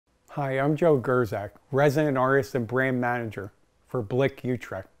Hi, I'm Joe Gerzak, resident artist and brand manager for Blick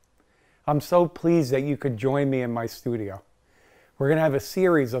Utrecht. I'm so pleased that you could join me in my studio. We're going to have a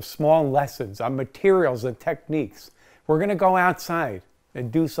series of small lessons on materials and techniques. We're going to go outside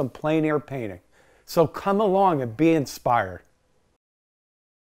and do some plein air painting. So come along and be inspired.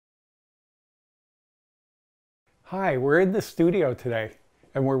 Hi, we're in the studio today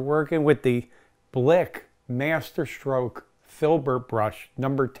and we're working with the Blick Master Stroke filbert brush,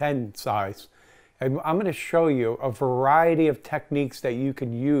 number 10 size. And I'm going to show you a variety of techniques that you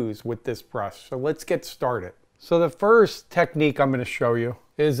can use with this brush. So let's get started. So the first technique I'm going to show you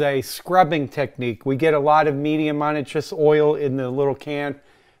is a scrubbing technique. We get a lot of medium on it, just oil in the little can,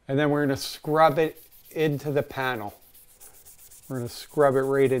 and then we're going to scrub it into the panel. We're going to scrub it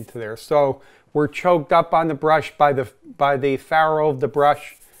right into there. So we're choked up on the brush by the ferrule of the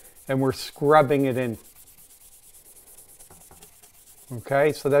brush, and we're scrubbing it in.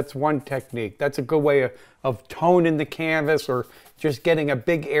 Okay, so that's one technique. That's a good way of toning the canvas or just getting a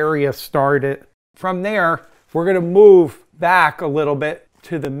big area started. From there, we're going to move back a little bit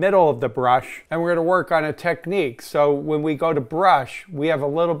to the middle of the brush and we're going to work on a technique. So when we go to brush, we have a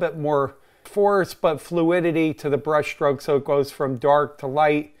little bit more force but fluidity to the brush stroke, so it goes from dark to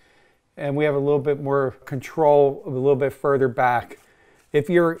light, and we have a little bit more control a little bit further back. If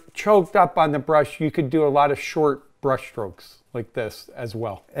you're choked up on the brush, you could do a lot of short brush strokes like this as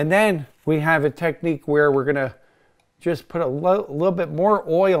well. And then we have a technique where we're going to just put a little bit more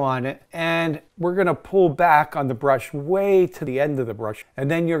oil on it, and we're going to pull back on the brush way to the end of the brush, and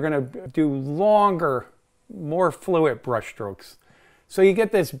then you're going to do longer, more fluid brush strokes. So you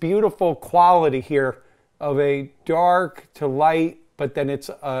get this beautiful quality here of a dark to light, but then it's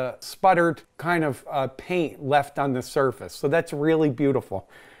a sputtered kind of paint left on the surface. So that's really beautiful.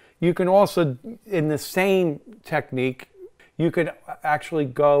 You can also, in the same technique, you could actually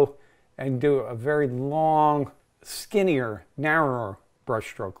go and do a very long, skinnier, narrower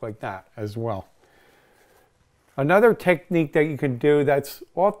brush stroke like that as well. Another technique that you can do that's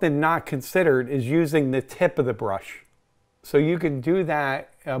often not considered is using the tip of the brush. So you can do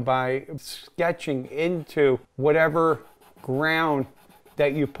that by sketching into whatever ground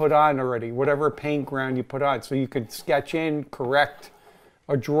that you put on already, whatever paint ground you put on. So you could sketch in, correct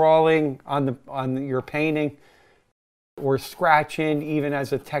a drawing on your painting, or scratch in even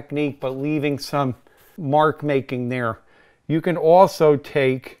as a technique, but leaving some mark making there. You can also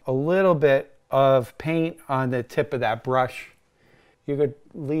take a little bit of paint on the tip of that brush. You could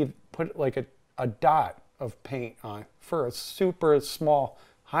put like a dot of paint on for a super small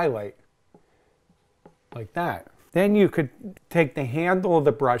highlight like that. Then you could take the handle of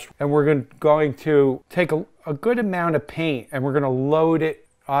the brush and we're going to take a good amount of paint and we're going to load it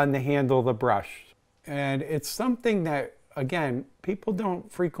on the handle of the brush. And it's something that, again, people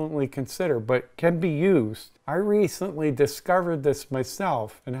don't frequently consider, but can be used. I recently discovered this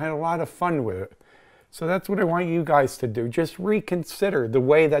myself and had a lot of fun with it. So that's what I want you guys to do. Just reconsider the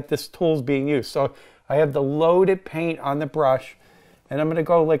way that this tool is being used. So I have the loaded paint on the brush, and I'm going to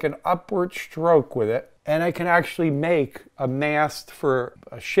go like an upward stroke with it. And I can actually make a mast for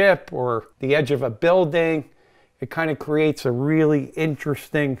a ship or the edge of a building. It kind of creates a really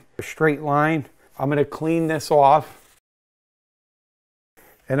interesting straight line. I'm going to clean this off.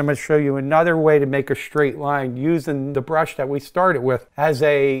 And I'm going to show you another way to make a straight line using the brush that we started with as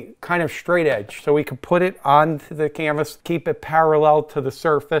a kind of straight edge. So we could put it onto the canvas, keep it parallel to the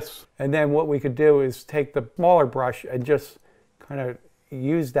surface. And then what we could do is take the smaller brush and just kind of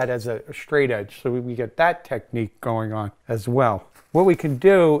use that as a straight edge. So we get that technique going on as well. What we can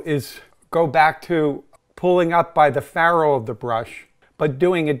do is go back to pulling up by the ferrule of the brush, but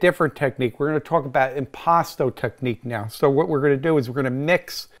doing a different technique. We're going to talk about impasto technique now. So what we're going to do is we're going to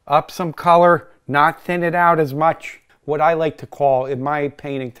mix up some color, not thin it out as much. What I like to call in my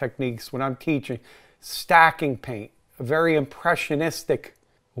painting techniques when I'm teaching, stacking paint, a very impressionistic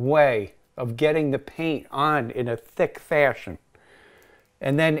way of getting the paint on in a thick fashion.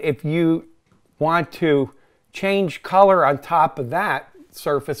 And then if you want to change color on top of that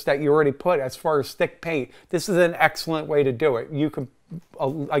surface that you already put as far as thick paint, this is an excellent way to do it. You can,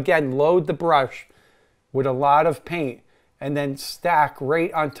 again, load the brush with a lot of paint and then stack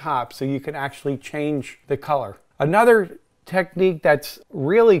right on top so you can actually change the color. Another technique that's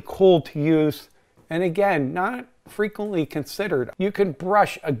really cool to use, and again, not frequently considered, you can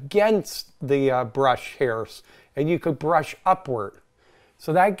brush against the brush hairs and you could brush upward.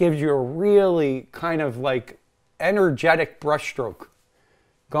 So that gives you a really kind of like energetic brush stroke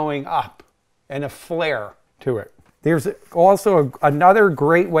going up and a flare to it. There's also another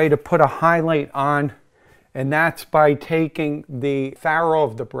great way to put a highlight on And that's by taking the ferrule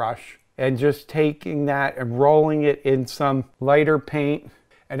of the brush and just taking that and rolling it in some lighter paint.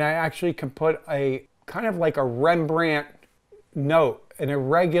 And I actually can put a kind of like a Rembrandt note, an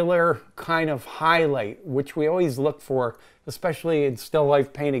irregular kind of highlight, which we always look for, especially in still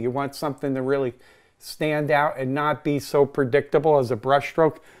life painting. You want something to really stand out and not be so predictable as a brush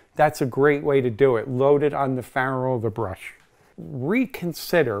stroke. That's a great way to do it. Load it on the ferrule of the brush.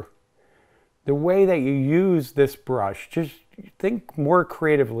 Reconsider the way that you use this brush. Just think more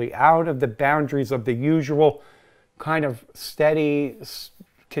creatively, out of the boundaries of the usual kind of steady,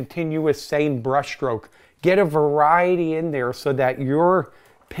 continuous, same brush stroke. Get a variety in there so that your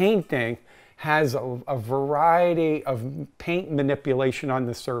painting has a variety of paint manipulation on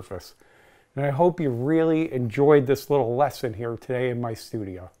the surface. And I hope you really enjoyed this little lesson here today in my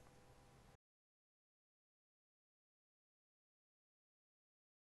studio.